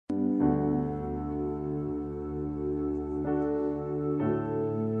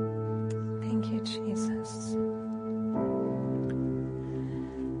you, Jesus.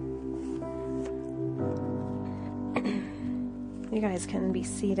 You guys can be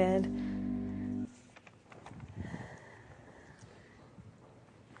seated.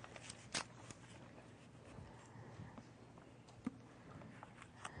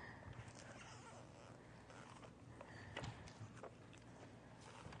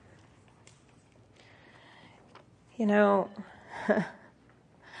 You know,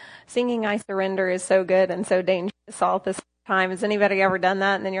 singing I Surrender is so good and so dangerous all at the same time. Has anybody ever done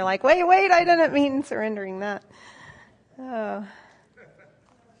that? And then you're like, wait, I didn't mean surrendering that. Oh.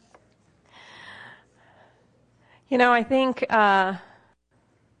 You know, I think God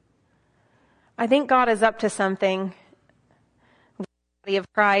is up to something with the body of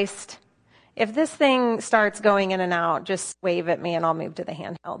Christ. If this thing starts going in and out, just wave at me and I'll move to the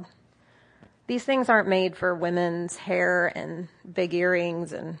handheld. These things aren't made for women's hair and big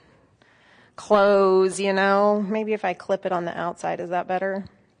earrings and clothes, you know. Maybe if I clip it on the outside, is that better?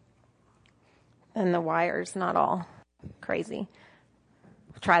 And the wire's not all crazy.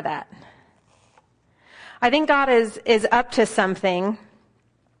 Try that. I think God is up to something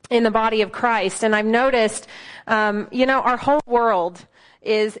in the body of Christ. And I've noticed, our whole world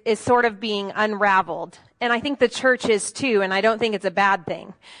is sort of being unraveled. And I think the church is too, and I don't think it's a bad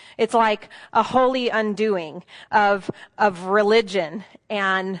thing. It's like a holy undoing of religion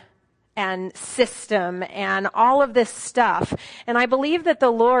and system and all of this stuff. And I believe that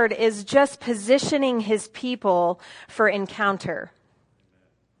the Lord is just positioning his people for encounter.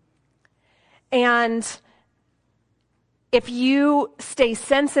 And if you stay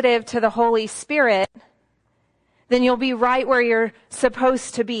sensitive to the Holy Spirit, then you'll be right where you're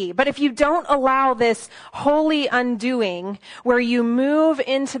supposed to be. But if you don't allow this holy undoing, where you move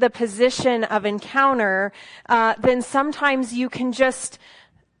into the position of encounter, then sometimes you can just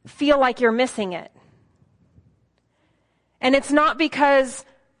feel like you're missing it. And it's not because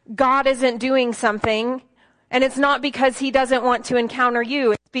God isn't doing something, and it's not because he doesn't want to encounter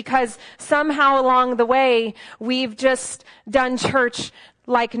you. It's because somehow along the way, we've just done church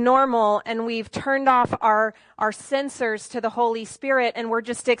like normal, and we've turned off our sensors to the Holy Spirit, and we're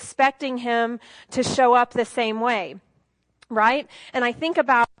just expecting him to show up the same way, right? And I think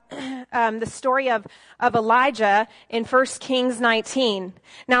about the story of Elijah in 1 Kings 19.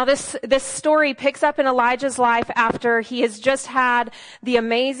 Now this story picks up in Elijah's life after he has just had the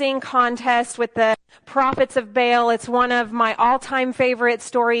amazing contest with the prophets of Baal. It's one of my all-time favorite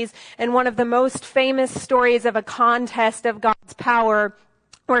stories and one of the most famous stories of a contest of God's power,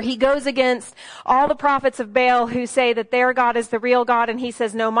 where he goes against all the prophets of Baal who say that their God is the real God, and he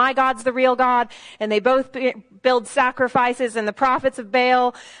says, no, my God's the real God, and they both build sacrifices, and the prophets of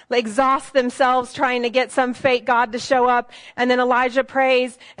Baal exhaust themselves trying to get some fake God to show up, and then Elijah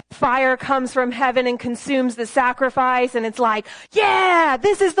prays, fire comes from heaven and consumes the sacrifice, and it's like, yeah,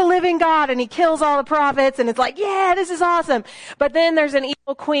 this is the living God, and he kills all the prophets, and it's like, yeah, this is awesome. But then there's an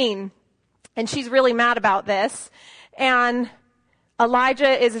evil queen, and she's really mad about this, and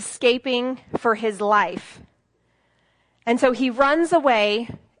Elijah is escaping for his life. And so he runs away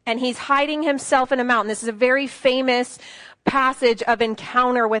and he's hiding himself in a mountain. This is a very famous passage of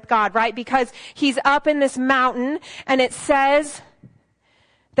encounter with God, right? Because he's up in this mountain and it says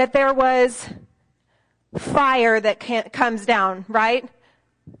that there was fire that comes down, right?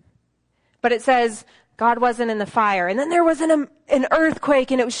 But it says God wasn't in the fire. And then there was an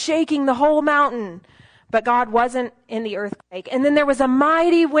earthquake and it was shaking the whole mountain. But God wasn't in the earthquake. And then there was a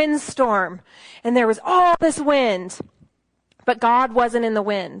mighty windstorm. And there was all this wind. But God wasn't in the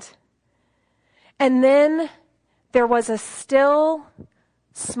wind. And then there was a still,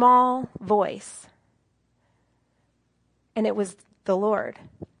 small voice. And it was the Lord.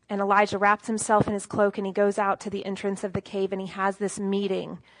 And Elijah wraps himself in his cloak and he goes out to the entrance of the cave and he has this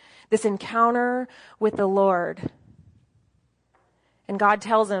meeting, this encounter with the Lord. And God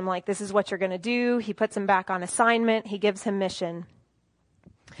tells him, like, this is what you're going to do. He puts him back on assignment. He gives him mission.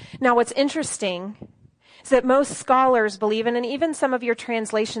 Now, what's interesting is that most scholars believe, and in even some of your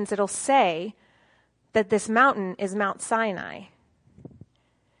translations, it'll say that this mountain is Mount Sinai.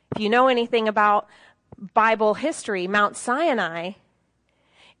 If you know anything about Bible history, Mount Sinai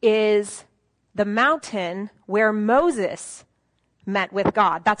is the mountain where Moses met with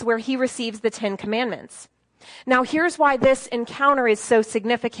God. That's where he receives the 10 Commandments. Now, here's why this encounter is so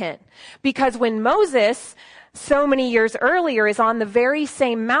significant. Because when Moses, so many years earlier, is on the very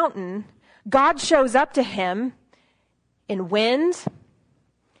same mountain, God shows up to him in wind,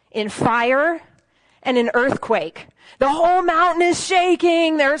 in fire, and an earthquake. The whole mountain is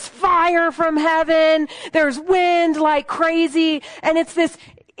shaking. There's fire from heaven. There's wind like crazy. And it's this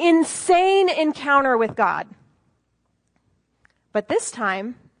insane encounter with God. But this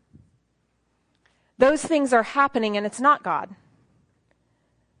time, those things are happening and it's not God.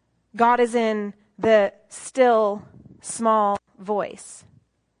 God is in the still, small voice.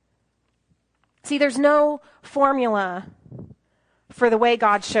 See, there's no formula for the way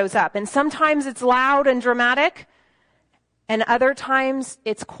God shows up. And sometimes it's loud and dramatic, and other times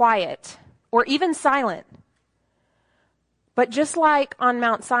it's quiet or even silent. But just like on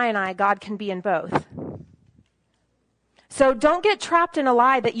Mount Sinai, God can be in both. So don't get trapped in a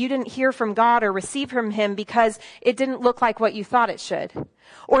lie that you didn't hear from God or receive from Him because it didn't look like what you thought it should.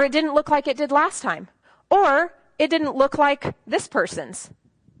 Or it didn't look like it did last time. Or it didn't look like this person's.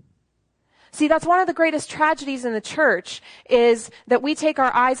 See, that's one of the greatest tragedies in the church is that we take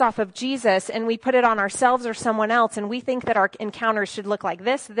our eyes off of Jesus and we put it on ourselves or someone else, and we think that our encounters should look like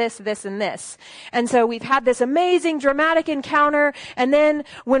this, this, this, and this. And so we've had this amazing, dramatic encounter, and then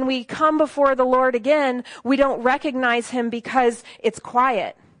when we come before the Lord again, we don't recognize Him because it's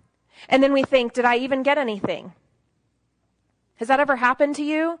quiet. And then we think, did I even get anything? Has that ever happened to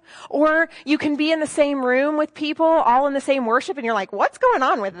you? Or you can be in the same room with people, all in the same worship, and you're like, what's going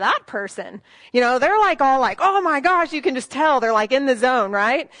on with that person? You know, they're like all like, oh my gosh, you can just tell they're like in the zone,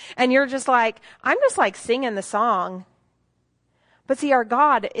 right? And you're just like, I'm just like singing the song. But see, our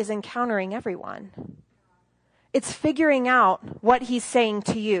God is encountering everyone. It's figuring out what He's saying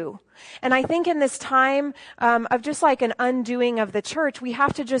to you. And I think in this time of just like an undoing of the church, we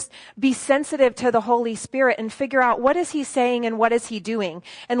have to just be sensitive to the Holy Spirit and figure out what is He saying and what is He doing.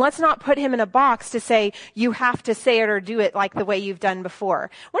 And let's not put Him in a box to say, you have to say it or do it like the way you've done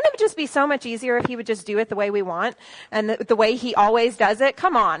before. Wouldn't it just be so much easier if He would just do it the way we want and the way He always does it?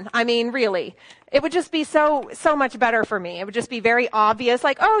 Come on. I mean, really. It would just be so much better for me. It would just be very obvious,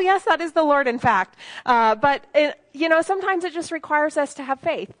 like, oh yes, that is the Lord, in fact. But sometimes it just requires us to have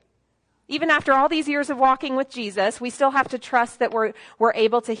faith. Even after all these years of walking with Jesus, we still have to trust that we're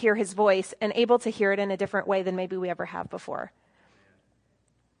able to hear His voice and able to hear it in a different way than maybe we ever have before.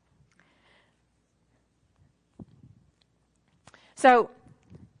 So,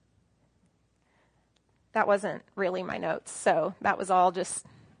 that wasn't really my notes. So that was all just,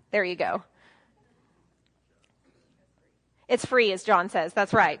 there you go. It's free, as John says.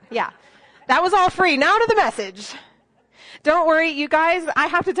 That's right. Yeah. That was all free. Now to the message. Don't worry, you guys, I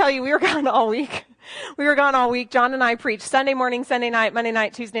have to tell you, we were gone all week. John and I preached Sunday morning, Sunday night, Monday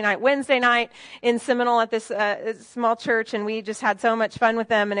night, Tuesday night, Wednesday night in Seminole at this small church, and we just had so much fun with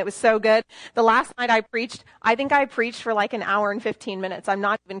them, and it was so good. The last night I think I preached for like an hour and 15 minutes. I'm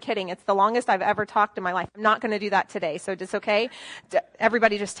not even kidding. It's the longest I've ever talked in my life. I'm not going to do that today, so it's okay.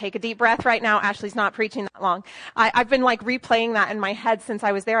 Everybody just take a deep breath right now. Ashley's not preaching that long. I've been like replaying that in my head since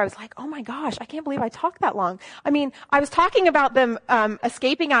I was there. I was like, oh my gosh, I can't believe I talked that long. I mean, I was talking about them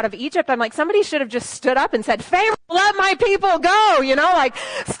escaping out of Egypt. I'm like, somebody should have just stood up and said, Pharaoh, let my people go, like,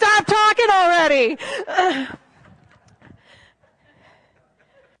 stop talking already.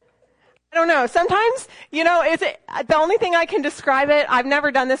 I don't know. Sometimes, the only thing I can describe it, I've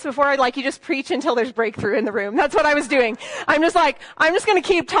never done this before, like you just preach until there's breakthrough in the room. That's what I was doing. I'm just going to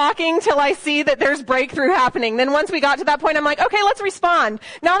keep talking till I see that there's breakthrough happening. Then once we got to that point, I'm like, okay, let's respond.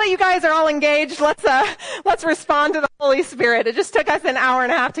 Now that you guys are all engaged, let's respond to the Holy Spirit. It just took us an hour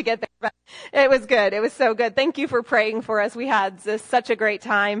and a half to get there, but it was good. It was so good. Thank you for praying for us. We had such a great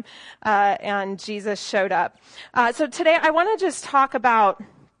time, and Jesus showed up. So today I want to just talk about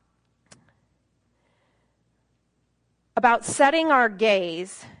setting our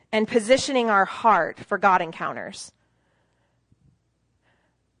gaze and positioning our heart for God encounters.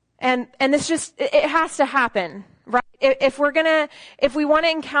 And this it has to happen, right? If we want to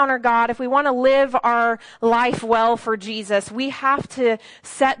encounter God, if we want to live our life well for Jesus, we have to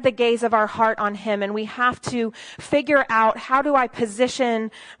set the gaze of our heart on Him, and we have to figure out, how do I position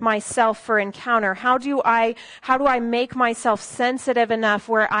myself for encounter? How do I make myself sensitive enough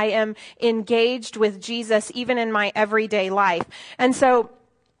where I am engaged with Jesus even in my everyday life? And so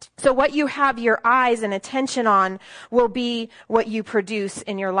what you have your eyes and attention on will be what you produce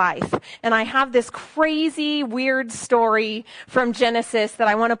in your life. And I have this crazy, weird story from Genesis that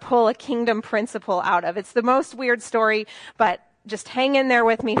I want to pull a kingdom principle out of. It's the most weird story, but just hang in there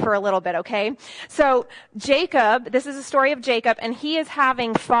with me for a little bit, okay? So Jacob, this is a story of Jacob, and he is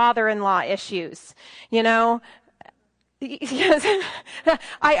having father-in-law issues. Yes.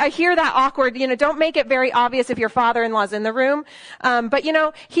 I hear that awkward, don't make it very obvious if your father-in-law's in the room. But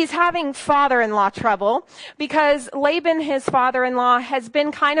he's having father-in-law trouble because Laban, his father-in-law, has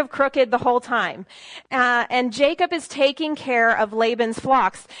been kind of crooked the whole time. And Jacob is taking care of Laban's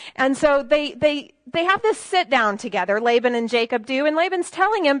flocks. And so they have this sit down together, Laban and Jacob do, and Laban's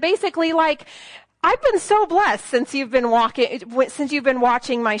telling him basically like, I've been so blessed since you've been watching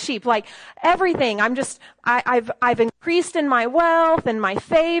my sheep. Like everything, I've increased in my wealth and my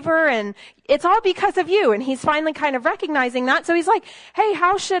favor, and it's all because of you. And he's finally kind of recognizing that. So he's like, hey,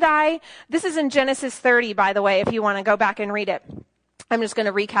 how should this is in Genesis 30, by the way, if you want to go back and read it. I'm just going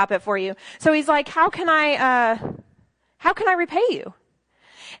to recap it for you. So he's like, how can I repay you?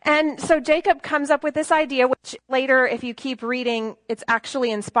 And so Jacob comes up with this idea, which later, if you keep reading, it's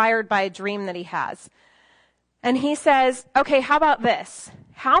actually inspired by a dream that he has. And he says, okay, how about this?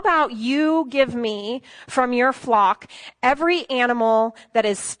 How about you give me from your flock every animal that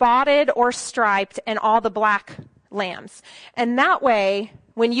is spotted or striped and all the black lambs. And that way,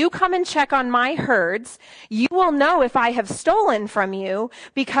 when you come and check on my herds, you will know if I have stolen from you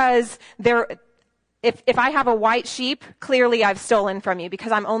because if I have a white sheep, clearly I've stolen from you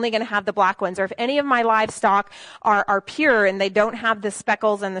because I'm only going to have the black ones. Or if any of my livestock are pure and they don't have the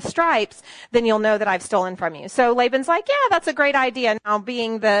speckles and the stripes, then you'll know that I've stolen from you. So Laban's like, yeah, that's a great idea. Now,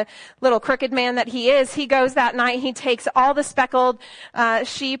 being the little crooked man that he is, he goes that night, he takes all the speckled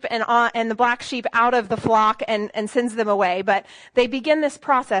sheep and the black sheep out of the flock and sends them away. But they begin this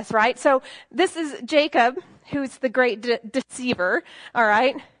process, right? So this is Jacob, who's the great deceiver, all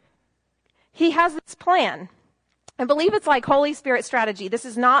right? He has this plan. I believe it's like Holy Spirit strategy. This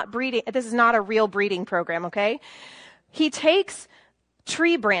is not breeding. This is not a real breeding program, okay? He takes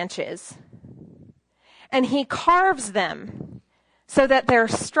tree branches and he carves them so that they're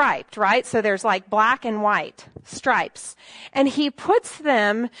striped, right? So there's like black and white stripes. And he puts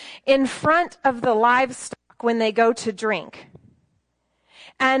them in front of the livestock when they go to drink.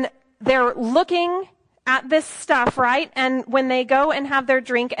 And they're looking at this stuff, right? And when they go and have their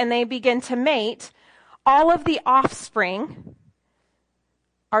drink and they begin to mate, all of the offspring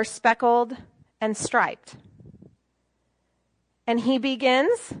are speckled and striped. And he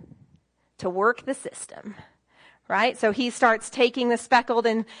begins to work the system, right? So he starts taking the speckled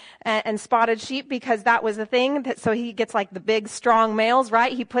and spotted sheep because that was the thing. So he gets like the big, strong males,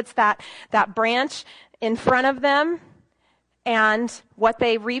 right? He puts that branch in front of them, and what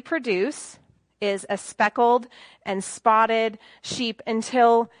they reproduce is a speckled and spotted sheep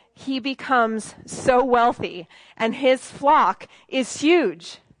until he becomes so wealthy and his flock is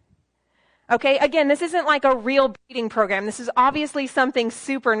huge. Okay, again, this isn't like a real breeding program. This is obviously something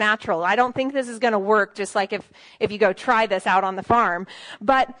supernatural. I don't think this is going to work just like if you go try this out on the farm.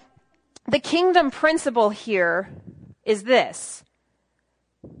 But the kingdom principle here is this.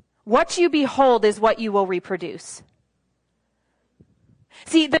 What you behold is what you will reproduce.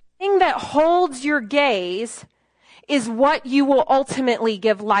 See, the thing that holds your gaze is what you will ultimately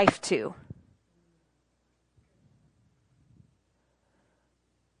give life to.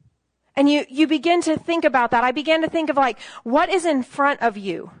 And you begin to think about that. I began to think of like, what is in front of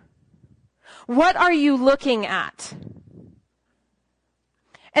you? What are you looking at?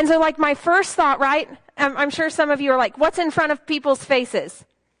 And so like my first thought, right? I'm sure some of you are like, what's in front of people's faces?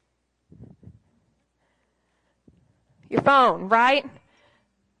 Your phone, right?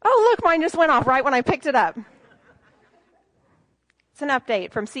 Oh, look, mine just went off right when I picked it up. It's an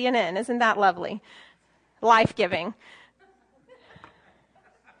update from CNN. Isn't that lovely? Life-giving.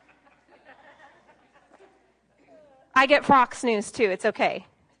 I get Fox News too. It's okay.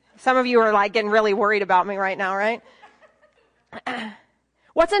 Some of you are like getting really worried about me right now, right?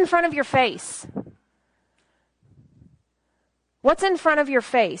 What's in front of your face? What's in front of your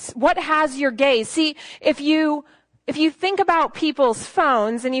face? What has your gaze? See, if you think about people's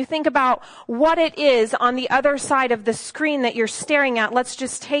phones and you think about what it is on the other side of the screen that you're staring at, let's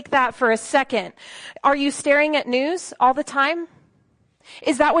just take that for a second. Are you staring at news all the time?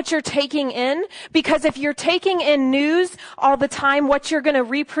 Is that what you're taking in? Because if you're taking in news all the time, what you're going to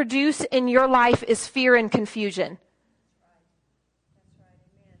reproduce in your life is fear and confusion.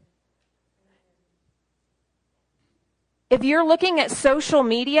 If you're looking at social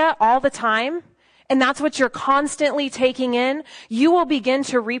media all the time, and that's what you're constantly taking in, you will begin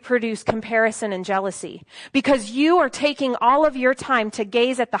to reproduce comparison and jealousy because you are taking all of your time to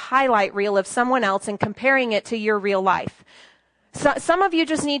gaze at the highlight reel of someone else and comparing it to your real life. So, some of you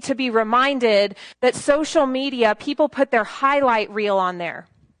just need to be reminded that social media, people put their highlight reel on there.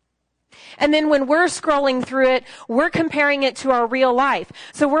 And then when we're scrolling through it, we're comparing it to our real life.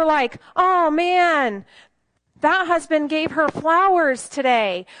 So we're like, oh man, That husband gave her flowers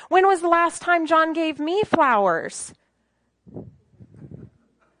today. When was the last time John gave me flowers?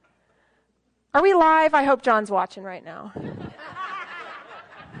 Are we live? I hope John's watching right now.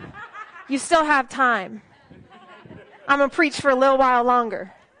 You still have time. I'm going to preach for a little while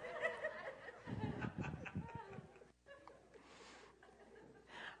longer.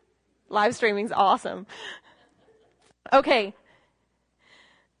 Live streaming's awesome. Okay.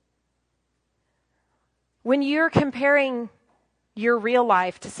 When you're comparing your real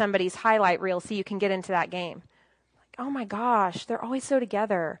life to somebody's highlight reel so you can get into that game, like, oh my gosh, they're always so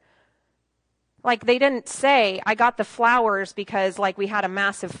together. Like, they didn't say, I got the flowers because, like, we had a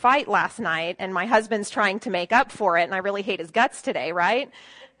massive fight last night and my husband's trying to make up for it and I really hate his guts today, right?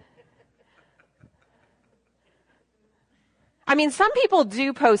 I mean, some people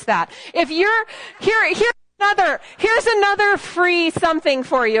do post that. If you're, here's another free something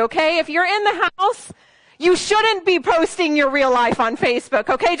for you, okay? If you're in the house, you shouldn't be posting your real life on Facebook,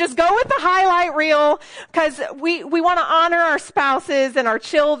 okay? Just go with the highlight reel, because we want to honor our spouses and our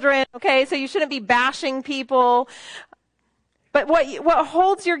children, okay? So you shouldn't be bashing people. But what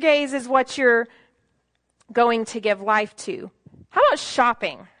holds your gaze is what you're going to give life to. How about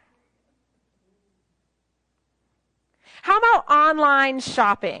shopping? How about online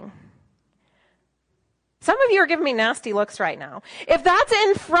shopping? Some of you are giving me nasty looks right now. If that's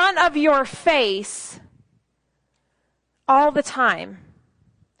in front of your face all the time,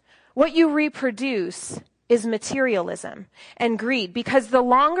 what you reproduce is materialism and greed, because the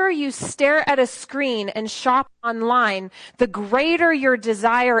longer you stare at a screen and shop online, the greater your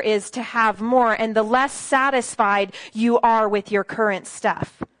desire is to have more and the less satisfied you are with your current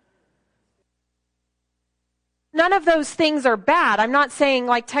stuff. None of those things are bad. I'm not saying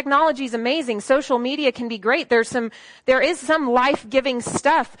like technology is amazing. Social media can be great. There is some life-giving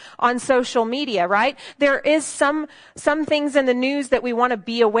stuff on social media, right? There is some things in the news that we want to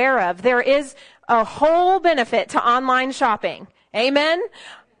be aware of. There is a whole benefit to online shopping. Amen?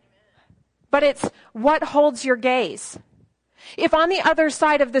 But it's what holds your gaze. If on the other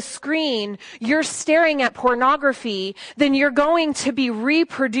side of the screen you're staring at pornography, then you're going to be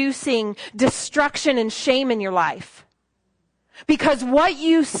reproducing destruction and shame in your life. Because what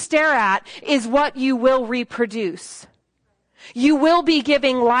you stare at is what you will reproduce. You will be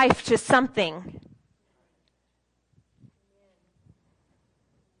giving life to something.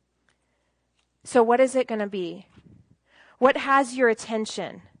 So what is it going to be? What has your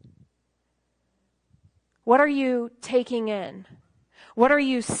attention? What are you taking in? What are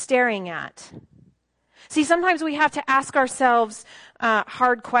you staring at? See, sometimes we have to ask ourselves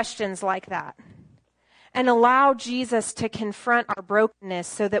hard questions like that and allow Jesus to confront our brokenness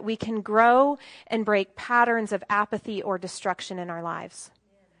so that we can grow and break patterns of apathy or destruction in our lives.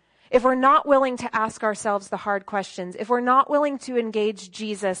 If we're not willing to ask ourselves the hard questions, if we're not willing to engage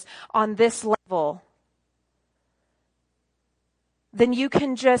Jesus on this level, then you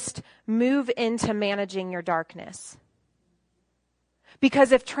can just move into managing your darkness.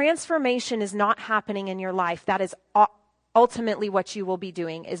 Because if transformation is not happening in your life, that is ultimately what you will be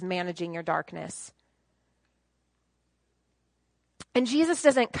doing, is managing your darkness. And Jesus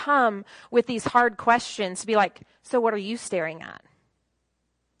doesn't come with these hard questions to be like, so what are you staring at?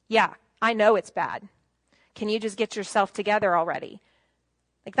 Yeah, I know it's bad. Can you just get yourself together already?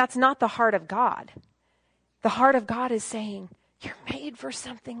 Like, that's not the heart of God. The heart of God is saying, you're made for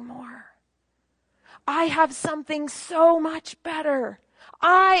something more. I have something so much better.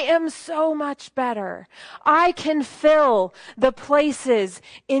 I am so much better. I can fill the places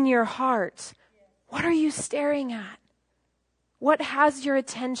in your heart. What are you staring at? What has your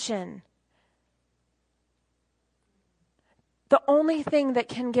attention? The only thing that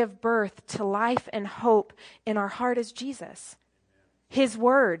can give birth to life and hope in our heart is Jesus, His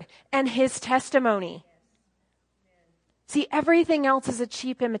word, and His testimony. See, everything else is a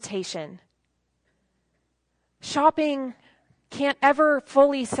cheap imitation. Shopping can't ever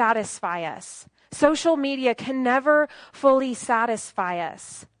fully satisfy us. Social media can never fully satisfy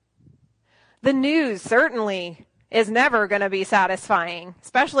us. The news certainly is never going to be satisfying,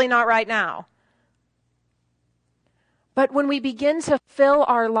 especially not right now. But when we begin to fill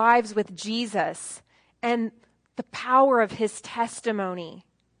our lives with Jesus and the power of His testimony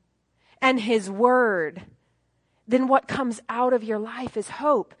and His word, then what comes out of your life is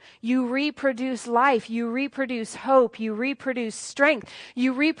hope. You reproduce life. You reproduce hope. You reproduce strength.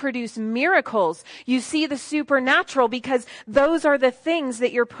 You reproduce miracles. You see the supernatural because those are the things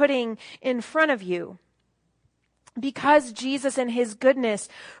that you're putting in front of you. Because Jesus in His goodness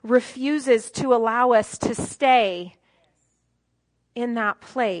refuses to allow us to stay in that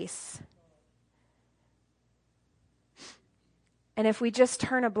place, And if we just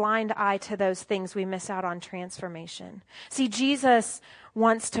turn a blind eye to those things, we miss out on transformation. See, Jesus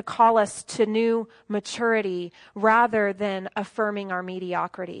wants to call us to new maturity rather than affirming our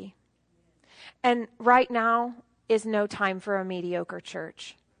mediocrity. And right now is no time for a mediocre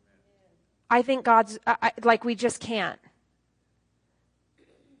church. I think we just can't.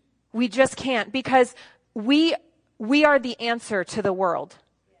 We just can't, because we are the answer to the world.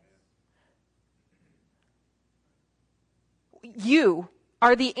 You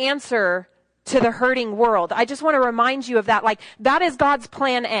are the answer to the hurting world. I just want to remind you of that. Like, that is God's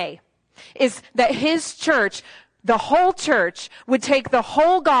plan A, is that his church, the whole church, would take the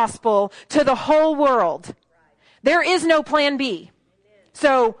whole gospel to the whole world. There is no plan B.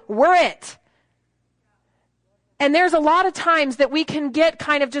 So we're it. And there's a lot of times that we can get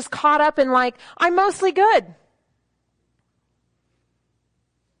kind of just caught up in like, I'm mostly good.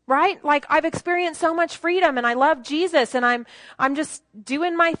 Right? Like, I've experienced so much freedom and I love Jesus and I'm just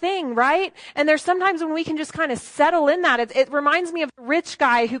doing my thing, right? And there's sometimes when we can just kind of settle in that. It reminds me of the rich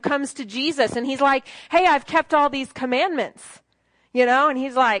guy who comes to Jesus and he's like, hey, I've kept all these commandments, and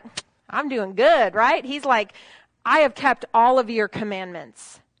he's like, I'm doing good, right? He's like, I have kept all of your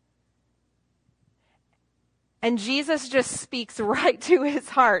commandments. And Jesus just speaks right to his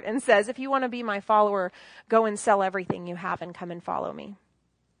heart and says, if you want to be my follower, go and sell everything you have and come and follow me.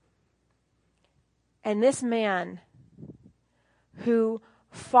 And this man who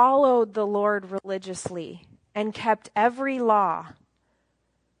followed the Lord religiously and kept every law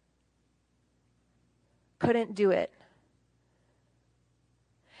couldn't do it.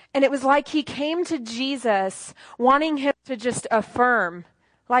 And it was like he came to Jesus wanting him to just affirm,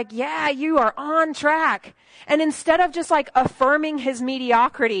 like, yeah, you are on track. And instead of just like affirming his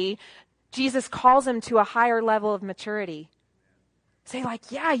mediocrity, Jesus calls him to a higher level of maturity. Say like,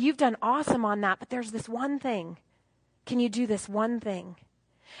 yeah, you've done awesome on that, but there's this one thing. Can you do this one thing?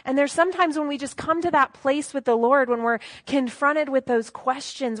 And there's sometimes when we just come to that place with the Lord, when we're confronted with those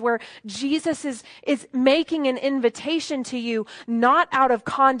questions, where Jesus is making an invitation to you, not out of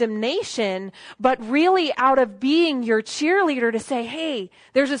condemnation, but really out of being your cheerleader to say, hey,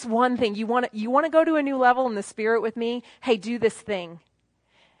 there's this one thing. You want to go to a new level in the Spirit with me? Hey, do this thing.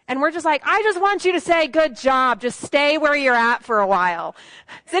 And we're just like, I just want you to say, good job. Just stay where you're at for a while.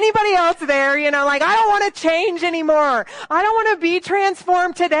 Is anybody else there? Like, I don't want to change anymore. I don't want to be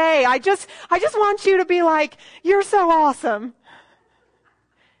transformed today. I just want you to be like, you're so awesome.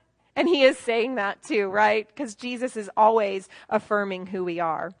 And he is saying that too, right? Because Jesus is always affirming who we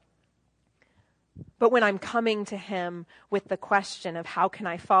are. But when I'm coming to him with the question of how can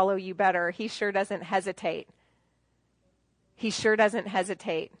I follow you better, he sure doesn't hesitate. He sure doesn't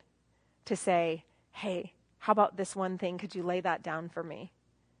hesitate to say, hey, how about this one thing? Could you lay that down for me?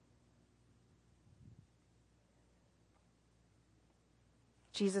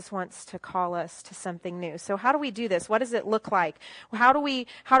 Jesus wants to call us to something new. So how do we do this? What does it look like? How do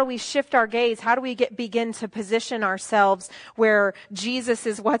we shift our gaze? How do we begin to position ourselves where Jesus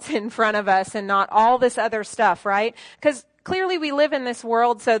is what's in front of us and not all this other stuff, right? Because clearly we live in this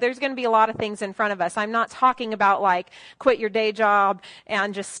world, so there's going to be a lot of things in front of us. I'm not talking about like quit your day job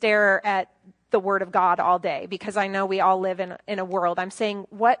and just stare at the Word of God all day, because I know we all live in a world. I'm saying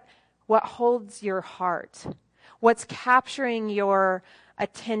what holds your heart? What's capturing your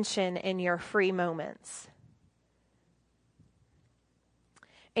attention in your free moments?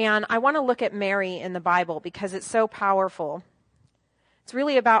 And I want to look at Mary in the Bible because it's so powerful. It's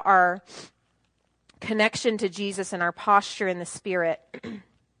really about our connection to Jesus and our posture in the Spirit.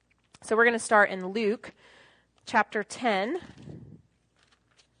 So we're going to start in Luke chapter 10.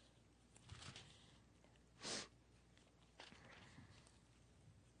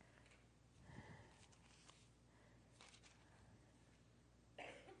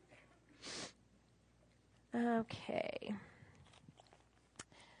 Okay.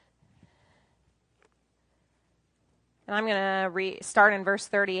 And I'm going to start in verse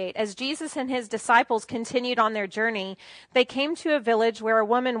 38. As Jesus and his disciples continued on their journey, they came to a village where a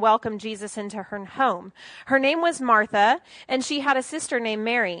woman welcomed Jesus into her home. Her name was Martha, and she had a sister named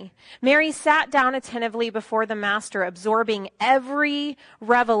Mary. Mary sat down attentively before the Master, absorbing every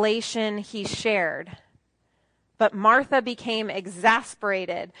revelation he shared. But Martha became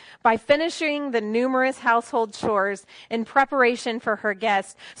exasperated by finishing the numerous household chores in preparation for her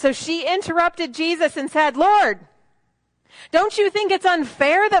guests. So she interrupted Jesus and said, Lord, don't you think it's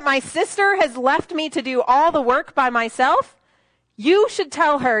unfair that my sister has left me to do all the work by myself? You should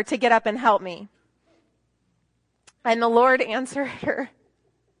tell her to get up and help me. And the Lord answered her,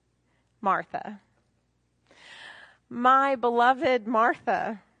 Martha, my beloved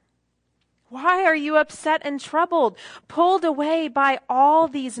Martha, Why are you upset and troubled, pulled away by all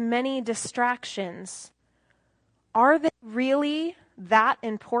these many distractions? Are they really that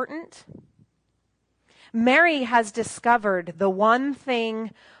important? Mary has discovered the one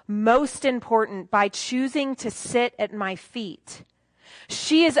thing most important by choosing to sit at my feet.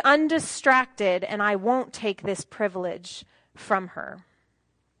 She is undistracted, and I won't take this privilege from her.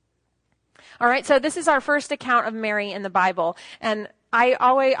 All right, so this is our first account of Mary in the Bible, and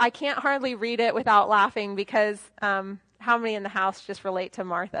I can't hardly read it without laughing because how many in the house just relate to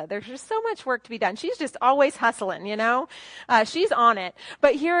Martha? There's just so much work to be done. She's just always hustling, you know? She's on it.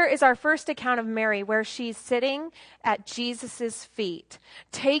 But here is our first account of Mary where she's sitting at Jesus's feet,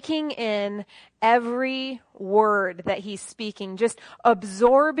 taking in every word that he's speaking, just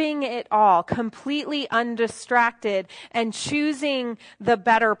absorbing it all, completely undistracted and choosing the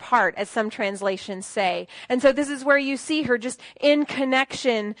better part, as some translations say. And so this is where you see her just in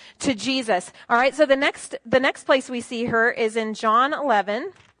connection to Jesus. All right, so the next place we see her is in John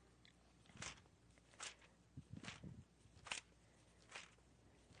 11.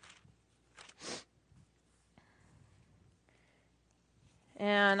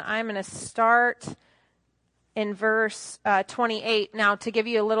 And I'm going to start in verse 28. Now, to give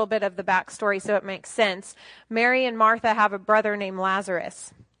you a little bit of the backstory so it makes sense, Mary and Martha have a brother named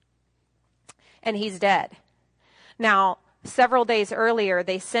Lazarus, and he's dead. Now, several days earlier,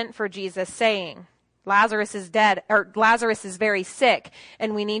 they sent for Jesus saying, Lazarus is dead, or Lazarus is very sick,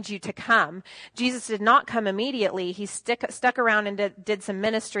 and we need you to come. Jesus did not come immediately. He stuck around and did some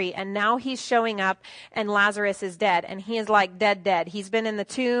ministry, and now he's showing up, and Lazarus is dead, and he is like dead. He's been in the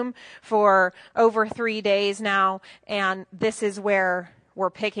tomb for over 3 days now, and this is where we're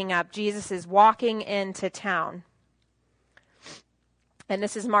picking up. Jesus is walking into town. And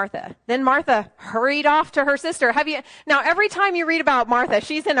this is Martha. Then Martha hurried off to her sister. Now, every time you read about Martha,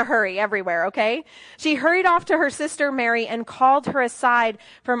 she's in a hurry everywhere, okay? She hurried off to her sister Mary and called her aside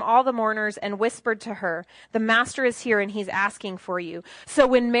from all the mourners and whispered to her, "The master is here and he's asking for you." So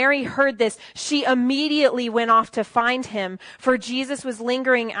when Mary heard this, she immediately went off to find him, for Jesus was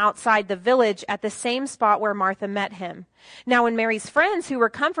lingering outside the village at the same spot where Martha met him. Now, when Mary's friends who were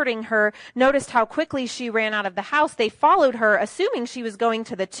comforting her noticed how quickly she ran out of the house, they followed her, assuming she was going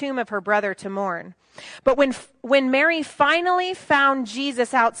to the tomb of her brother to mourn. But when Mary finally found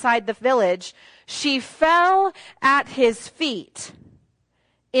Jesus outside the village, she fell at his feet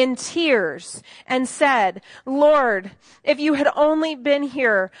in tears and said, "Lord, if you had only been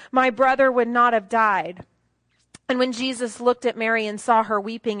here, my brother would not have died." And when Jesus looked at Mary and saw her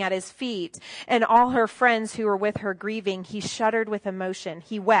weeping at his feet and all her friends who were with her grieving, he shuddered with emotion.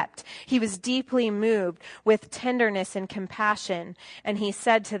 He wept. He was deeply moved with tenderness and compassion. And he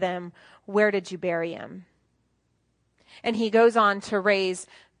said to them, "Where did you bury him?" And he goes on to raise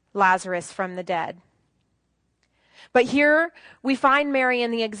Lazarus from the dead. But here we find Mary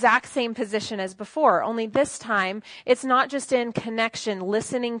in the exact same position as before, only this time it's not just in connection,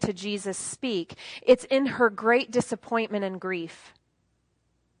 listening to Jesus speak. It's in her great disappointment and grief.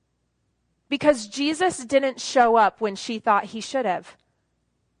 Because Jesus didn't show up when she thought he should have.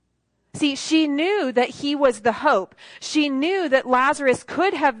 See, she knew that he was the hope. She knew that Lazarus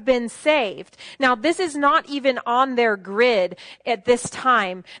could have been saved. Now, this is not even on their grid at this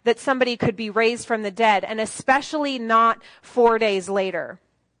time that somebody could be raised from the dead, and especially not 4 days later.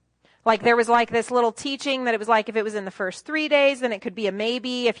 Like there was like this little teaching that it was like if it was in the first 3 days, then it could be a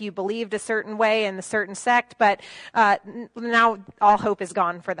maybe if you believed a certain way in a certain sect, but now all hope is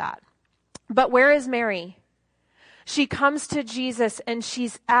gone for that. But where is Mary? She comes to Jesus and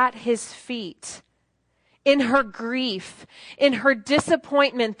she's at his feet in her grief, in her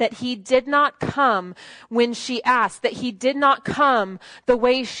disappointment that he did not come when she asked, that he did not come the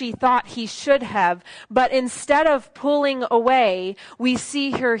way she thought he should have. But instead of pulling away, we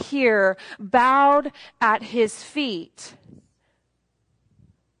see her here bowed at his feet,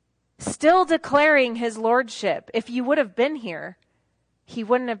 still declaring his lordship. If you would have been here, he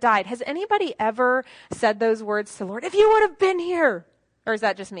wouldn't have died. Has anybody ever said those words to the Lord? If you would have been here. Or is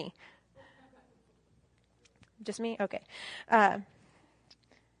that just me? Just me? Okay. But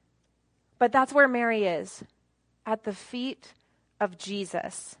that's where Mary is, at the feet of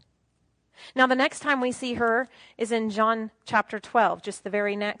Jesus. Now, the next time we see her is in John chapter 12, just the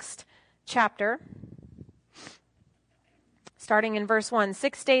very next chapter. Starting in verse 1,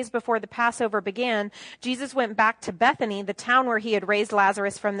 6 days before the Passover began, Jesus went back to Bethany, the town where he had raised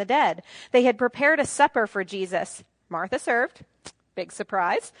Lazarus from the dead. They had prepared a supper for Jesus. Martha served. Big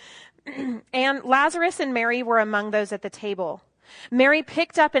surprise. And Lazarus and Mary were among those at the table. Mary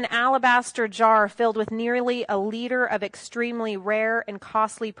picked up an alabaster jar filled with nearly a liter of extremely rare and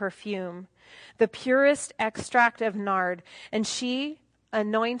costly perfume. the purest extract of nard, and she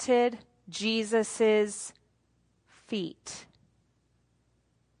anointed Jesus's feet.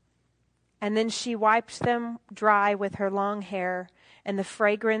 And then she wiped them dry with her long hair, and the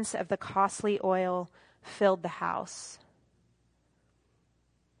fragrance of the costly oil filled the house.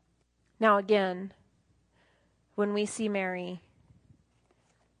 Now again, when we see Mary,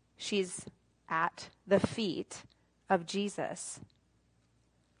 she's at the feet of Jesus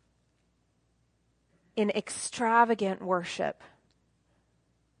in extravagant worship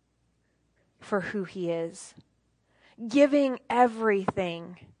for who he is, giving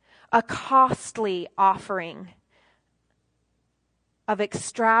everything, a costly offering of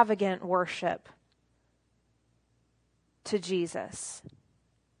extravagant worship to Jesus.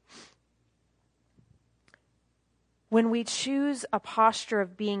 When we choose a posture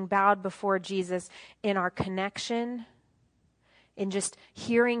of being bowed before Jesus in our connection, in just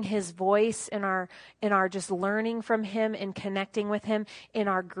hearing his voice, in our just learning from him and connecting with him, in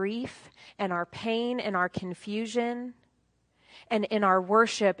our grief and our pain and our confusion, and in our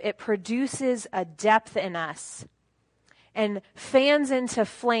worship, it produces a depth in us and fans into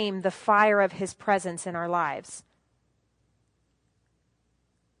flame the fire of his presence in our lives.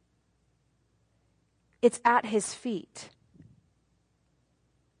 It's at his feet.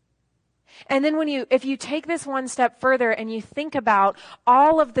 And then if you take this one step further and you think about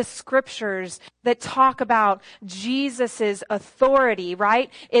all of the scriptures that talk about Jesus's authority, right?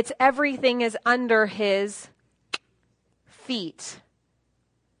 It's everything is under his feet.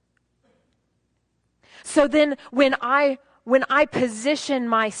 So then when I position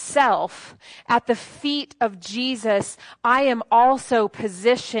myself at the feet of Jesus, I am also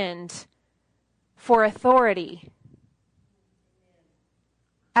positioned for authority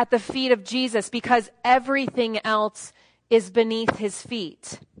at the feet of Jesus, because everything else is beneath his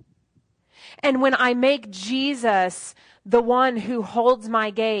feet. And when I make Jesus the one who holds my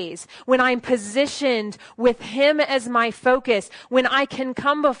gaze, when I'm positioned with him as my focus, when I can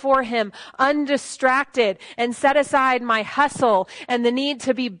come before him undistracted and set aside my hustle and the need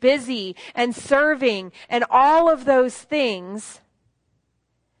to be busy and serving and all of those things,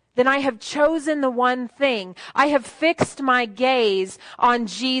 then I have chosen the one thing. I have fixed my gaze on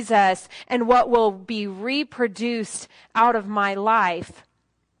Jesus, and what will be reproduced out of my life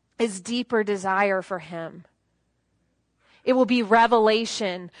is deeper desire for him. It will be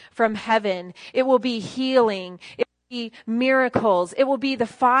revelation from heaven. It will be healing. It will be miracles. It will be the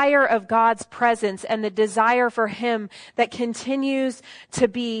fire of God's presence and the desire for him that continues to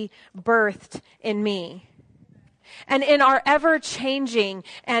be birthed in me. And in our ever-changing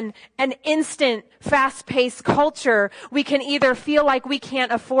and an instant, fast-paced culture, we can either feel like we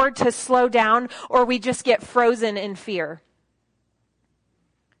can't afford to slow down, or we just get frozen in fear.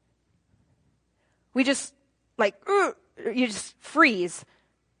 We just, you just freeze.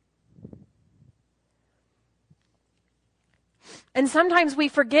 And sometimes we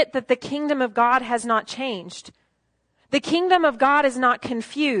forget that the kingdom of God has not changed. The kingdom of God is not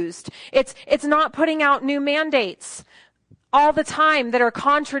confused. It's not putting out new mandates all the time that are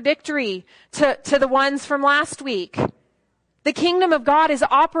contradictory to the ones from last week. The kingdom of God is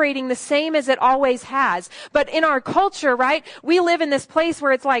operating the same as it always has. But in our culture, right, we live in this place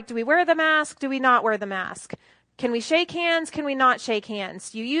where it's like, do we wear the mask? Do we not wear the mask? Can we shake hands? Can we not shake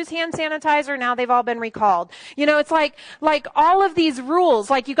hands? You use hand sanitizer, now they've all been recalled. You know, it's like all of these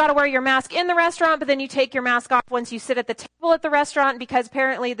rules, like you gotta wear your mask in the restaurant, but then you take your mask off once you sit at the table at the restaurant, because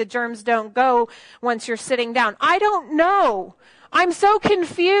apparently the germs don't go once you're sitting down. I don't know. I'm so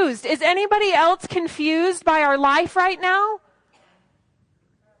confused. Is anybody else confused by our life right now?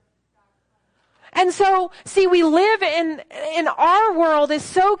 And so, see, we live in our world is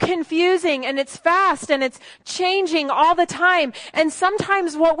so confusing, and it's fast and it's changing all the time. And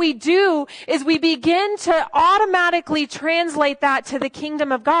sometimes what we do is we begin to automatically translate that to the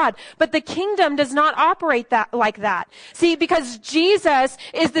kingdom of God. But the kingdom does not operate like that. See, because Jesus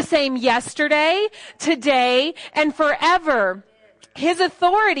is the same yesterday, today, and forever. His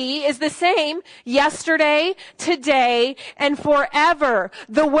authority is the same yesterday, today, and forever.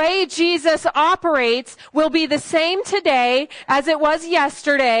 The way Jesus operates will be the same today as it was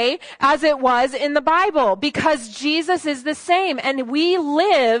yesterday, as it was in the Bible, because Jesus is the same. And we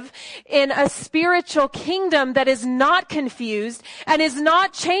live in a spiritual kingdom that is not confused and is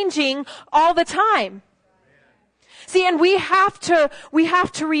not changing all the time. See, and we have to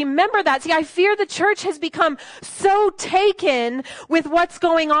remember that. See, I fear the church has become so taken with what's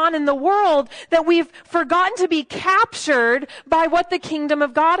going on in the world that we've forgotten to be captured by what the kingdom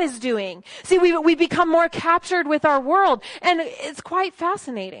of God is doing. See, we become more captured with our world, and it's quite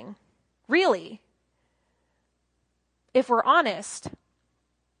fascinating, really. If we're honest.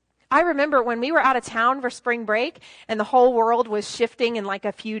 I remember when we were out of town for spring break and the whole world was shifting in like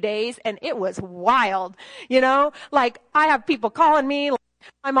a few days, and it was wild, Like, I have people calling me.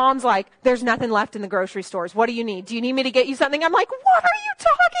 My mom's like, there's nothing left in the grocery stores. What do you need? Do you need me to get you something? I'm like, what are you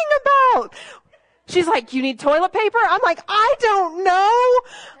talking about? She's like, you need toilet paper? I'm like, I don't know.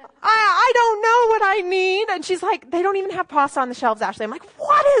 I don't know what I need. And she's like, they don't even have pasta on the shelves, Ashley. I'm like,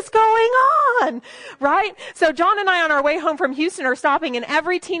 what is going on? Right? So John and I on our way home from Houston are stopping in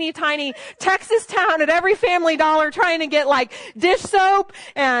every teeny tiny Texas town at every Family Dollar trying to get like dish soap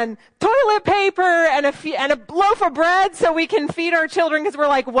and toilet paper and a loaf of bread so we can feed our children, because we're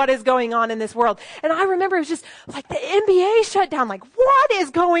like, what is going on in this world? And I remember it was just like the NBA shut down. Like, what is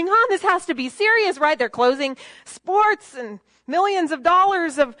going on? This has to be serious, right? They're closing sports and millions of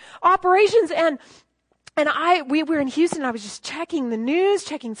dollars of operations. And we were in Houston. I was just checking the news,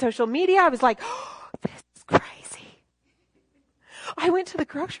 checking social media. I was like, oh, this is crazy. I went to the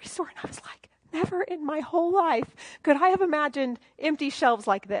grocery store and I was like, never in my whole life could I have imagined empty shelves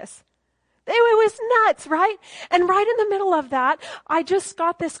like this. It was nuts, right? And right in the middle of that, I just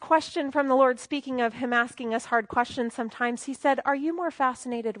got this question from the Lord, speaking of him asking us hard questions sometimes. He said, are you more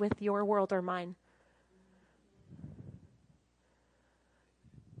fascinated with your world or mine?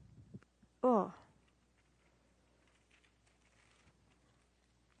 Oh.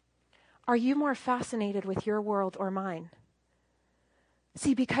 Are you more fascinated with your world or mine?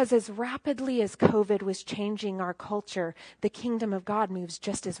 See, because as rapidly as COVID was changing our culture, the kingdom of God moves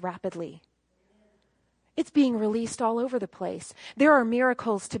just as rapidly. It's being released all over the place. There are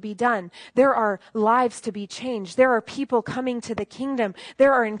miracles to be done. There are lives to be changed. There are people coming to the kingdom.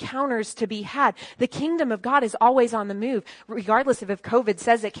 There are encounters to be had. The kingdom of God is always on the move, regardless of if COVID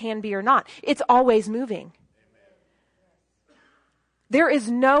says it can be or not. It's always moving. There is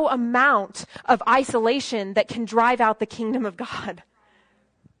no amount of isolation that can drive out the kingdom of God.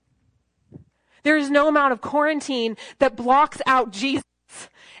 There is no amount of quarantine that blocks out Jesus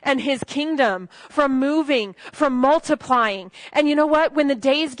and his kingdom from moving, from multiplying. And you know what? When the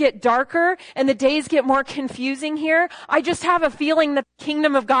days get darker and the days get more confusing here, I just have a feeling that the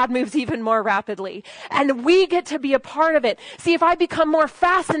kingdom of God moves even more rapidly. And we get to be a part of it. See, if I become more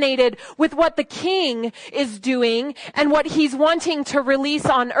fascinated with what the king is doing and what he's wanting to release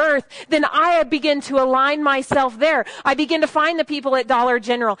on earth, then I begin to align myself there. I begin to find the people at Dollar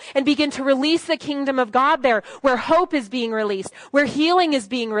General and begin to release the kingdom of God there, where hope is being released, where healing is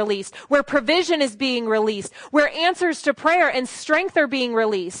being released, where provision is being released, where answers to prayer and strength are being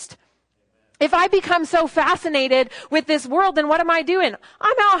released. If I become so fascinated with this world, then what am I doing?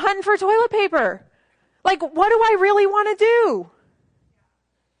 I'm out hunting for toilet paper. Like, what do I really want to do?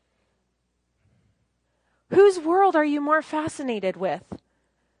 Whose world are you more fascinated with?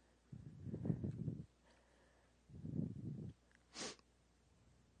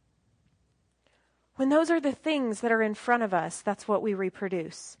 When those are the things that are in front of us, that's what we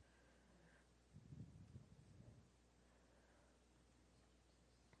reproduce.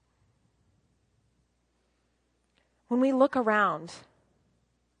 When we look around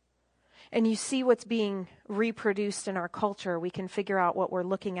and you see what's being reproduced in our culture, we can figure out what we're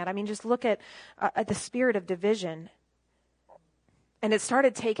looking at. I mean, just look at the spirit of division. And it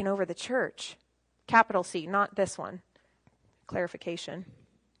started taking over the church. Capital C, not this one. Clarification.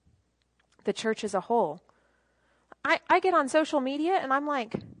 The church as a whole. I get on social media and I'm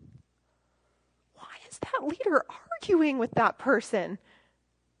like, why is that leader arguing with that person?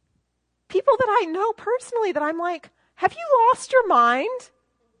 People that I know personally that I'm like, have you lost your mind?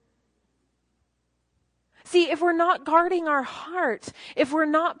 See, if we're not guarding our heart, if we're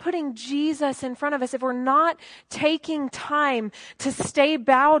not putting Jesus in front of us, if we're not taking time to stay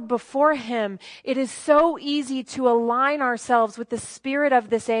bowed before him, it is so easy to align ourselves with the spirit of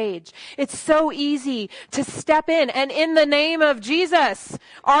this age. It's so easy to step in and in the name of Jesus,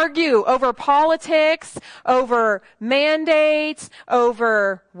 argue over politics, over mandates,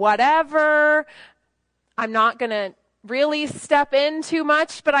 over whatever. I'm not going to really step in too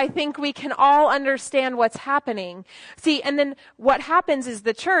much, but I think we can all understand what's happening. See, and then what happens is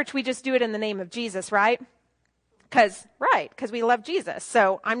the church, we just do it in the name of Jesus, right? Because we love Jesus.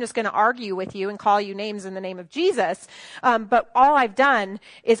 So I'm just going to argue with you and call you names in the name of Jesus. But all I've done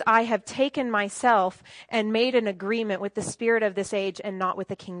is I have taken myself and made an agreement with the spirit of this age and not with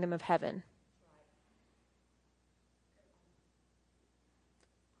the kingdom of heaven.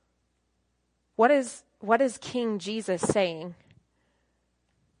 What is King Jesus saying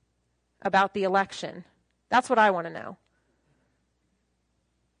about the election? That's what I want to know.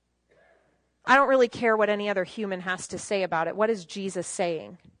 I don't really care what any other human has to say about it. What is Jesus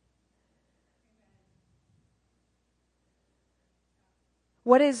saying?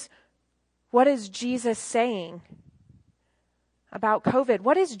 What is Jesus saying about COVID?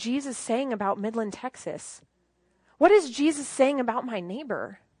 What is Jesus saying about Midland, Texas? What is Jesus saying about my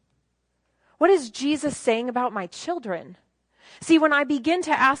neighbor? What is Jesus saying about my children? See, when I begin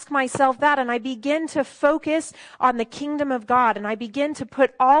to ask myself that and I begin to focus on the kingdom of God and I begin to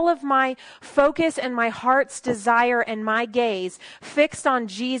put all of my focus and my heart's desire and my gaze fixed on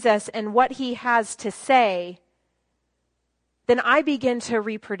Jesus and what he has to say, then I begin to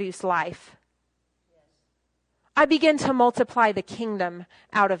reproduce life. I begin to multiply the kingdom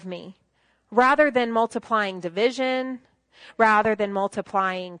out of me rather than multiplying division, rather than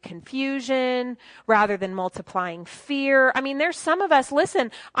multiplying confusion, rather than multiplying fear. I mean, there's some of us,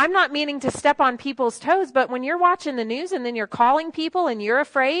 listen, I'm not meaning to step on people's toes, but when you're watching the news and then you're calling people and you're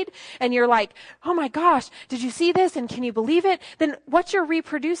afraid and you're like, oh my gosh, did you see this? And can you believe it? Then what you're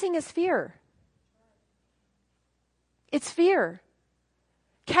reproducing is fear. It's fear.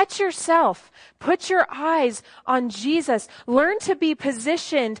 Catch yourself. Put your eyes on Jesus. Learn to be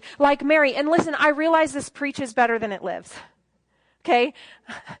positioned like Mary. And listen, I realize this preaches better than it lives. Okay?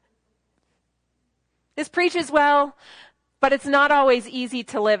 This preaches well, but it's not always easy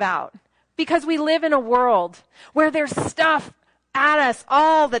to live out. Because we live in a world where there's stuff at us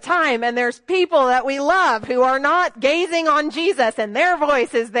all the time, and there's people that we love who are not gazing on Jesus, and their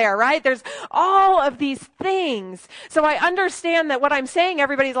voice is there, right? There's all of these things. So I understand that what I'm saying,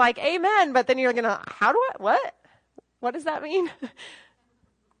 everybody's like, amen, but then you're gonna, what does that mean?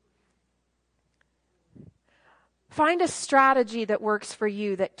 Find a strategy that works for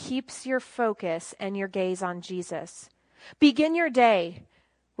you, that keeps your focus and your gaze on Jesus. Begin your day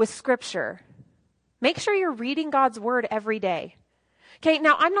with scripture. Make sure you're reading God's word every day. Okay,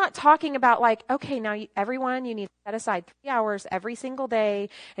 now I'm not talking about like, okay, now everyone, you need to set aside 3 hours every single day,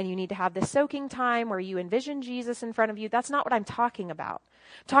 and you need to have this soaking time where you envision Jesus in front of you. That's not what I'm talking about.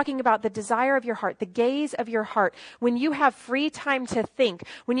 I'm talking about the desire of your heart, the gaze of your heart. When you have free time to think,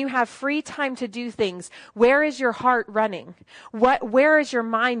 when you have free time to do things, where is your heart running? Where is your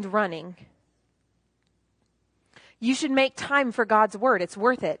mind running? You should make time for God's word. It's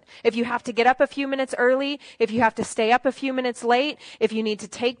worth it. If you have to get up a few minutes early, if you have to stay up a few minutes late, if you need to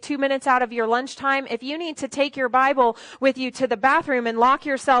take 2 minutes out of your lunchtime, if you need to take your Bible with you to the bathroom and lock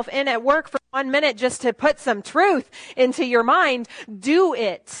yourself in at work for 1 minute just to put some truth into your mind, do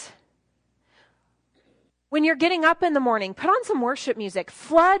it. When you're getting up in the morning, put on some worship music.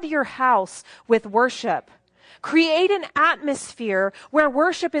 Flood your house with worship. Create an atmosphere where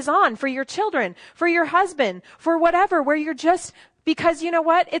worship is on for your children, for your husband, for whatever, where you're just, because you know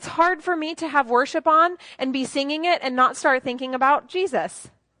what? It's hard for me to have worship on and be singing it and not start thinking about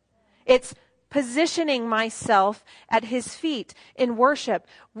Jesus. It's positioning myself at his feet in worship.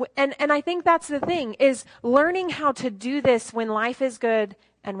 And I think that's the thing, is learning how to do this when life is good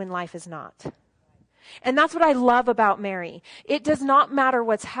and when life is not. And that's what I love about Mary. It does not matter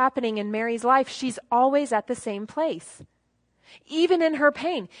what's happening in Mary's life. She's always at the same place. Even in her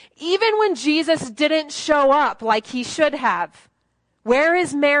pain. Even when Jesus didn't show up like he should have. Where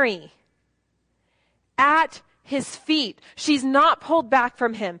is Mary? At his feet. She's not pulled back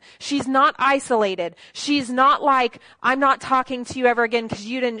from him. She's not isolated. She's not like, I'm not talking to you ever again because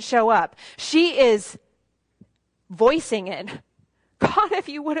you didn't show up. She is voicing it. God, if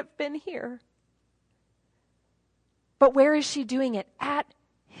you would have been here. But where is she doing it? At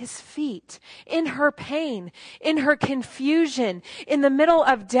his feet, in her pain, in her confusion, in the middle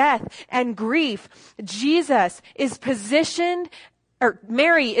of death and grief. Jesus is positioned, or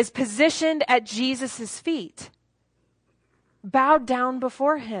Mary is positioned at Jesus' feet, bowed down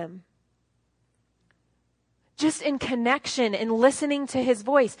before him. Just in connection and listening to his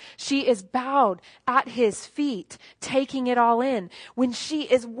voice, she is bowed at his feet, taking it all in when she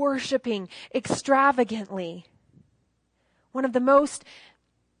is worshiping extravagantly. One of the most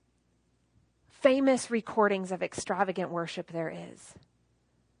famous recordings of extravagant worship there is.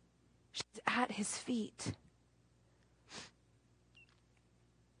 She's at his feet.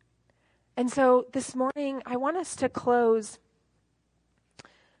 And so this morning, I want us to close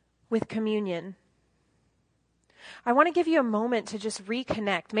with communion. I want to give you a moment to just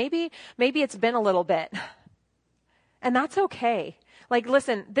reconnect. Maybe it's been a little bit. And that's okay. Like,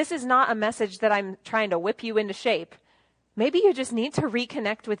 listen, this is not a message that I'm trying to whip you into shape. Maybe you just need to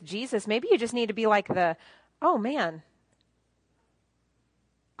reconnect with Jesus. Maybe you just need to be like oh man,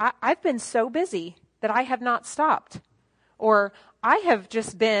 I've been so busy that I have not stopped. Or I have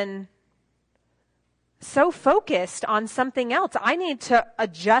just been so focused on something else. I need to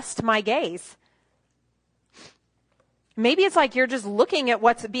adjust my gaze. Maybe it's like you're just looking at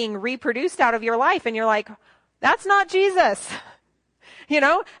what's being reproduced out of your life and you're like, that's not Jesus.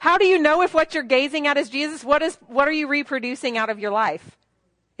 How do you know if what you're gazing at is Jesus? What are you reproducing out of your life?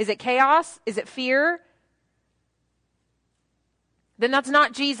 Is it chaos? Is it fear? Then that's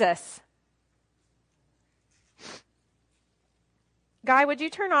not Jesus. Guy, would you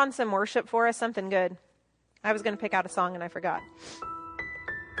turn on some worship for us? Something good. I was going to pick out a song and I forgot.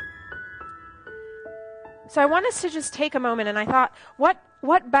 So I want us to just take a moment, and I thought,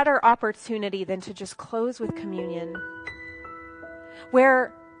 what better opportunity than to just close with communion,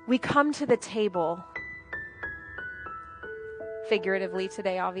 where we come to the table, figuratively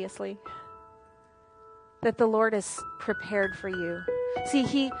today, obviously, that the Lord has prepared for you. See,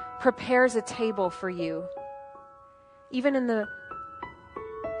 He prepares a table for you, even in the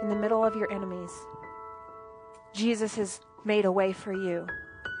middle of your enemies. Jesus has made a way for you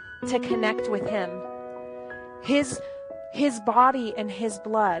to connect with Him. His body and His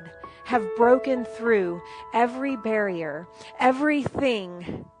blood have broken through every barrier,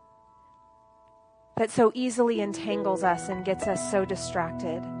 everything that so easily entangles us and gets us so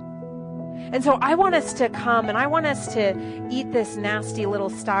distracted. And so I want us to come and I want us to eat this nasty little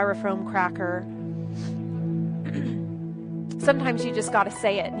styrofoam cracker. Sometimes you just got to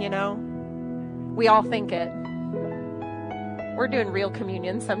say it, We all think it. We're doing real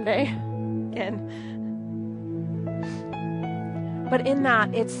communion someday. But in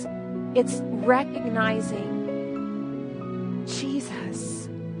that, it's recognizing Jesus.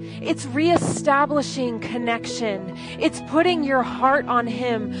 It's reestablishing connection. It's putting your heart on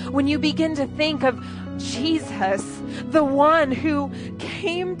Him when you begin to think of Jesus, the one who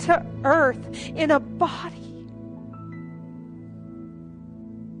came to earth in a body.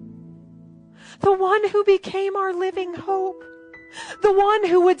 The one who became our living hope. The one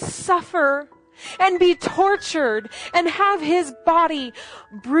who would suffer and be tortured and have His body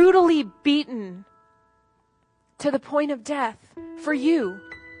brutally beaten to the point of death for you,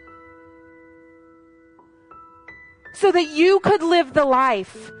 so that you could live the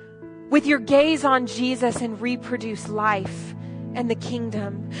life with your gaze on Jesus and reproduce life and the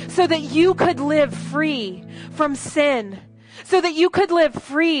kingdom, so that you could live free from sin, so that you could live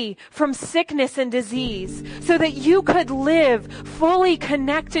free from sickness and disease, so that you could live fully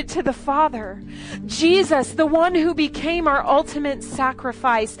connected to the Father. Jesus, the one who became our ultimate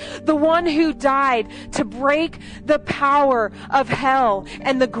sacrifice, the one who died to break the power of hell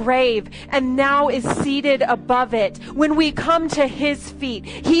and the grave, and now is seated above it. When we come to His feet,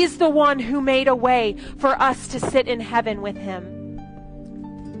 He's the one who made a way for us to sit in heaven with Him.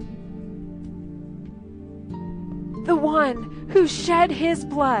 The one who shed His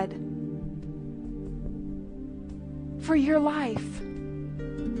blood for your life.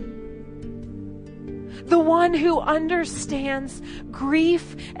 The one who understands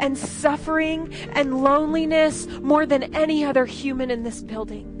grief and suffering and loneliness more than any other human in this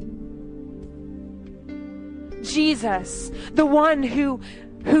building. Jesus, the one who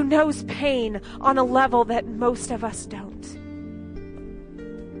knows pain on a level that most of us don't.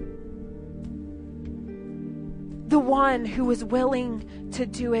 The one who was willing to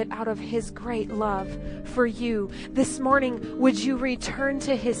do it out of His great love for you. This morning, would you return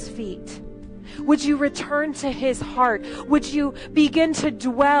to His feet? Would you return to His heart? Would you begin to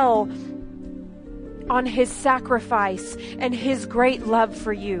dwell on His sacrifice and His great love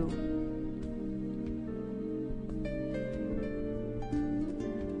for you?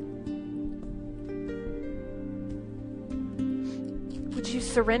 Would you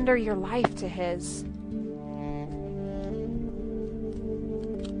surrender your life to His?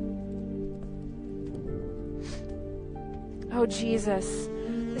 Oh, Jesus,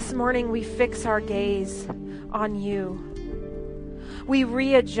 this morning we fix our gaze on You. We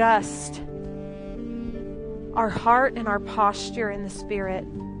readjust our heart and our posture in the Spirit.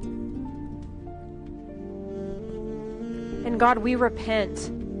 And God, we repent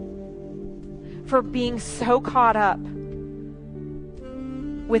for being so caught up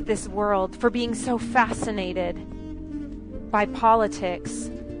with this world, for being so fascinated by politics,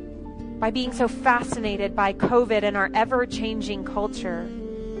 by being so fascinated by COVID and our ever-changing culture.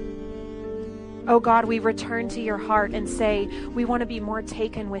 Oh God, we return to Your heart and say, we want to be more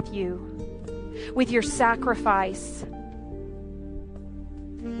taken with You, with Your sacrifice.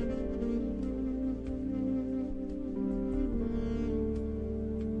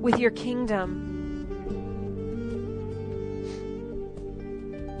 With Your kingdom.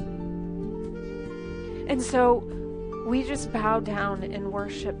 And so we just bow down and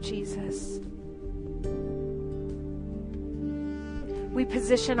worship Jesus. We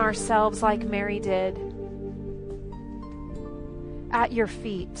position ourselves like Mary did at Your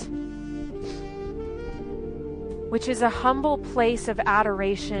feet. which is a humble place of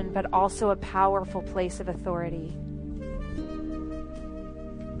adoration, but also a powerful place of authority.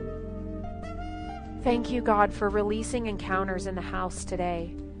 Thank you, God, for releasing encounters in the house today.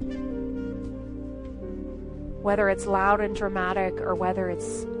 Whether it's loud and dramatic or whether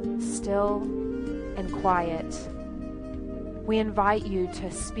it's still and quiet, we invite you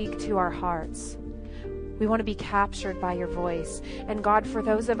to speak to our hearts. We want to be captured by your voice. And God, for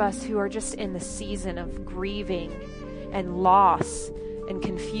those of us who are just in the season of grieving and loss and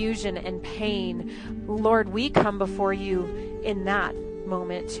confusion and pain, Lord, we come before you in that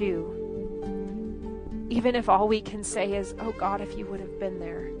moment too. Even if all we can say is, oh God, if you would have been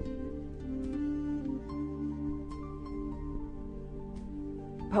there.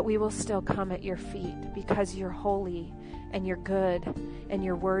 But we will still come at your feet because you're holy and you're good and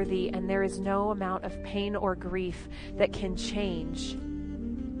you're worthy, and there is no amount of pain or grief that can change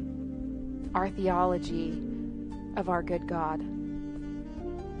our theology of our good God.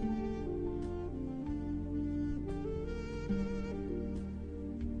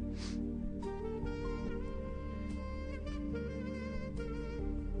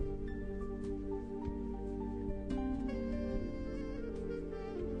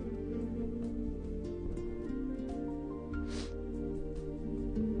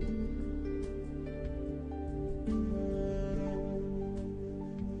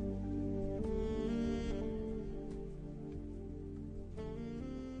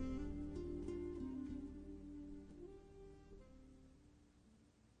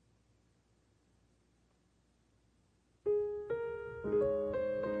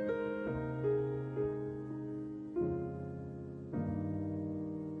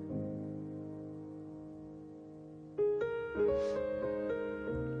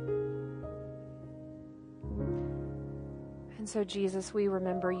 And so, Jesus, we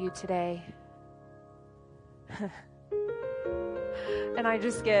remember you today. And I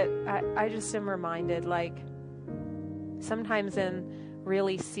just am reminded, like, sometimes in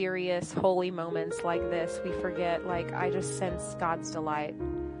really serious, holy moments like this, we forget, like, I just sense God's delight.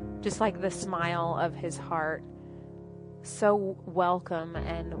 Just like the smile of his heart. So welcome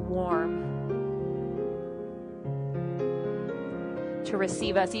and warm to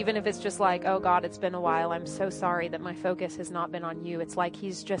receive us, even if it's just like, oh God, it's been a while. I'm so sorry that my focus has not been on you. It's like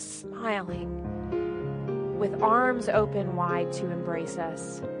he's just smiling with arms open wide to embrace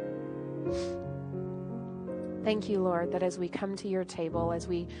us. Thank you, Lord, that as we come to your table, as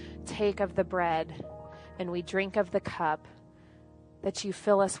we take of the bread and we drink of the cup, that you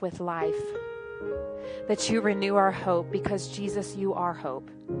fill us with life, that you renew our hope, because Jesus, you are hope.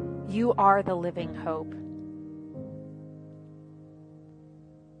 You are the living hope.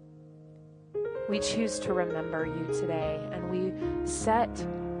 We choose to remember you today, and we set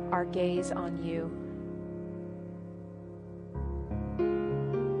our gaze on you.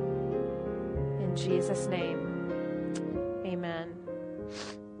 In Jesus' name, amen.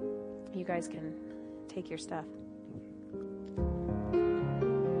 You guys can take your stuff.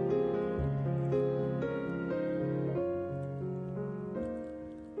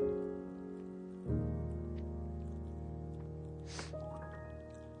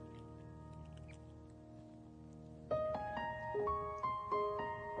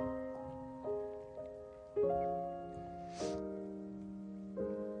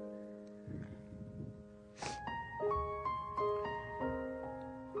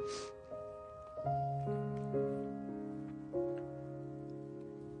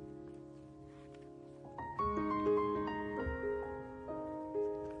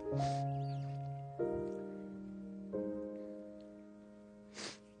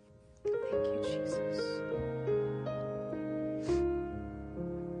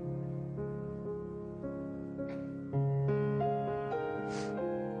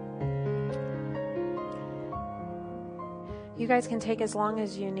 You guys can take as long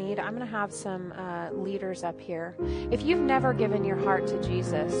as you need. I'm going to have some leaders up here. If you've never given your heart to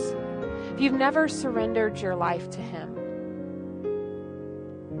Jesus, if you've never surrendered your life to him,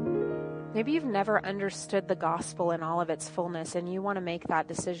 maybe you've never understood the gospel in all of its fullness and you want to make that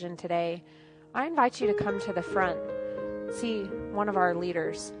decision today, I invite you to come to the front. See one of our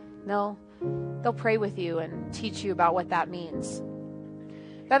leaders. They'll pray with you and teach you about what that means.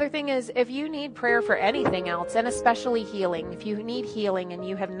 The other thing is, if you need prayer for anything else, and especially healing, if you need healing and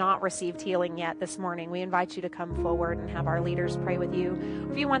you have not received healing yet this morning, we invite you to come forward and have our leaders pray with you.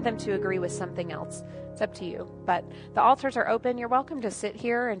 If you want them to agree with something else, it's up to you. But the altars are open. You're welcome to sit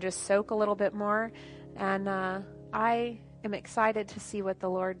here and just soak a little bit more. And I am excited to see what the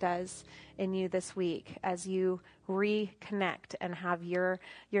Lord does in you this week as you reconnect and have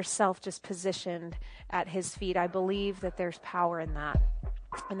yourself just positioned at his feet. I believe that there's power in that,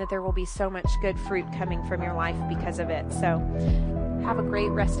 and that there will be so much good fruit coming from your life because of it. So have a great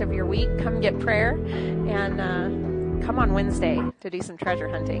rest of your week. Come get prayer, and come on Wednesday to do some treasure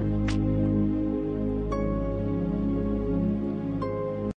hunting.